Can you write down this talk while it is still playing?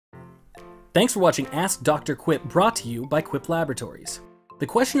Thanks for watching Ask Dr. Quip, brought to you by Quip Laboratories. The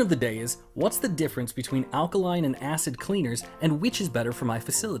question of the day is, what's the difference between alkaline and acid cleaners, and which is better for my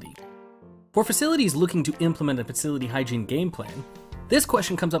facility? For facilities looking to implement a facility hygiene game plan, this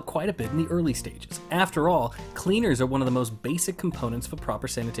question comes up quite a bit in the early stages. After all, cleaners are one of the most basic components of a proper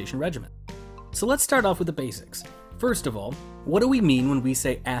sanitation regimen. So let's start off with the basics. First of all, what do we mean when we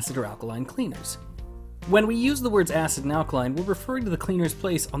say acid or alkaline cleaners? When we use the words acid and alkaline, we're referring to the cleaner's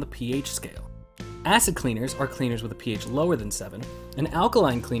place on the pH scale. Acid cleaners are cleaners with a pH lower than 7, and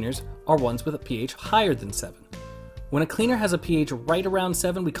alkaline cleaners are ones with a pH higher than 7. When a cleaner has a pH right around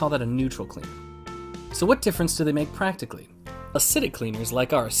 7, we call that a neutral cleaner. So what difference do they make practically? Acidic cleaners,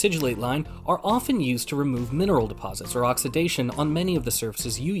 like our acidulate line, are often used to remove mineral deposits or oxidation on many of the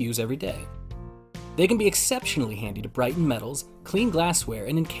surfaces you use every day. They can be exceptionally handy to brighten metals, clean glassware,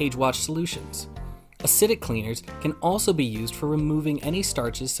 and in cage-wash solutions. Acidic cleaners can also be used for removing any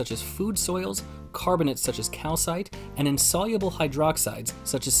starches such as food soils, carbonates such as calcite, and insoluble hydroxides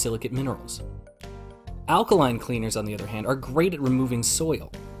such as silicate minerals. Alkaline cleaners, on the other hand, are great at removing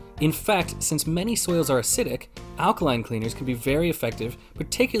soil. In fact, since many soils are acidic, alkaline cleaners can be very effective,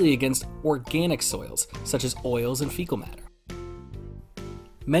 particularly against organic soils, such as oils and fecal matter.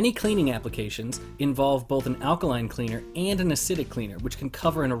 Many cleaning applications involve both an alkaline cleaner and an acidic cleaner, which can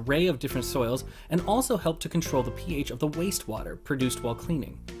cover an array of different soils and also help to control the pH of the wastewater produced while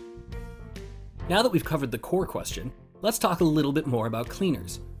cleaning. Now that we've covered the core question, let's talk a little bit more about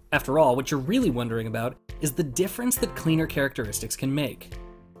cleaners. After all, what you're really wondering about is the difference that cleaner characteristics can make.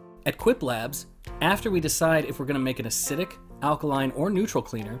 At Quip Labs, after we decide if we're going to make an acidic, alkaline, or neutral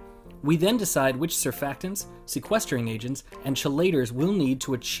cleaner, we then decide which surfactants, sequestering agents, and chelators we'll need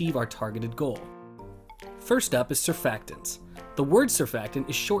to achieve our targeted goal. First up is surfactants. The word surfactant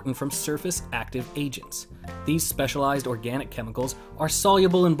is shortened from surface active agents. These specialized organic chemicals are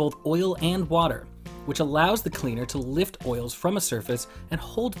soluble in both oil and water, which allows the cleaner to lift oils from a surface and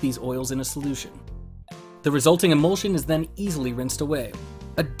hold these oils in a solution. The resulting emulsion is then easily rinsed away.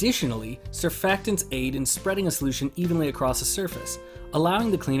 Additionally, surfactants aid in spreading a solution evenly across a surface,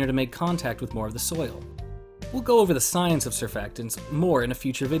 allowing the cleaner to make contact with more of the soil. We'll go over the science of surfactants more in a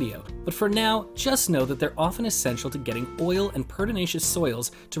future video, but for now, just know that they're often essential to getting oil and pertinacious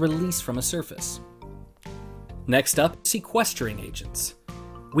soils to release from a surface. Next up, sequestering agents.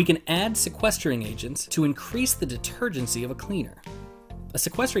 We can add sequestering agents to increase the detergency of a cleaner. A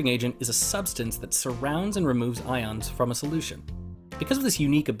sequestering agent is a substance that surrounds and removes ions from a solution. Because of this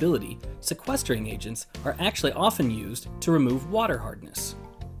unique ability, sequestering agents are actually often used to remove water hardness.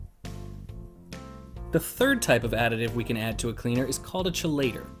 The third type of additive we can add to a cleaner is called a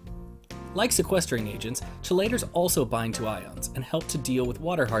chelator. Like sequestering agents, chelators also bind to ions and help to deal with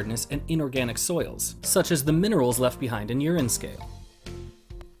water hardness and inorganic soils, such as the minerals left behind in urine scale.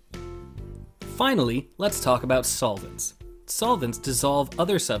 Finally, let's talk about solvents. Solvents dissolve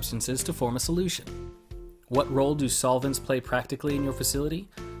other substances to form a solution. What role do solvents play practically in your facility?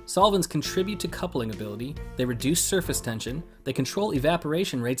 Solvents contribute to coupling ability, they reduce surface tension, they control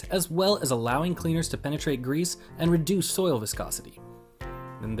evaporation rates, as well as allowing cleaners to penetrate grease and reduce soil viscosity.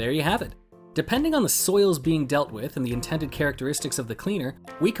 And there you have it. Depending on the soils being dealt with and the intended characteristics of the cleaner,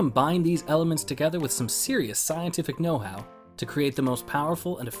 we combine these elements together with some serious scientific know-how to create the most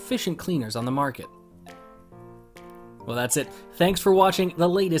powerful and efficient cleaners on the market. Well, that's it. Thanks for watching the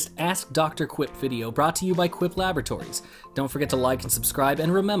latest Ask Dr. Quip video, brought to you by Quip Laboratories. Don't forget to like and subscribe,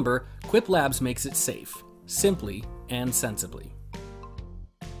 and remember, Quip Labs makes it safe, simply and sensibly.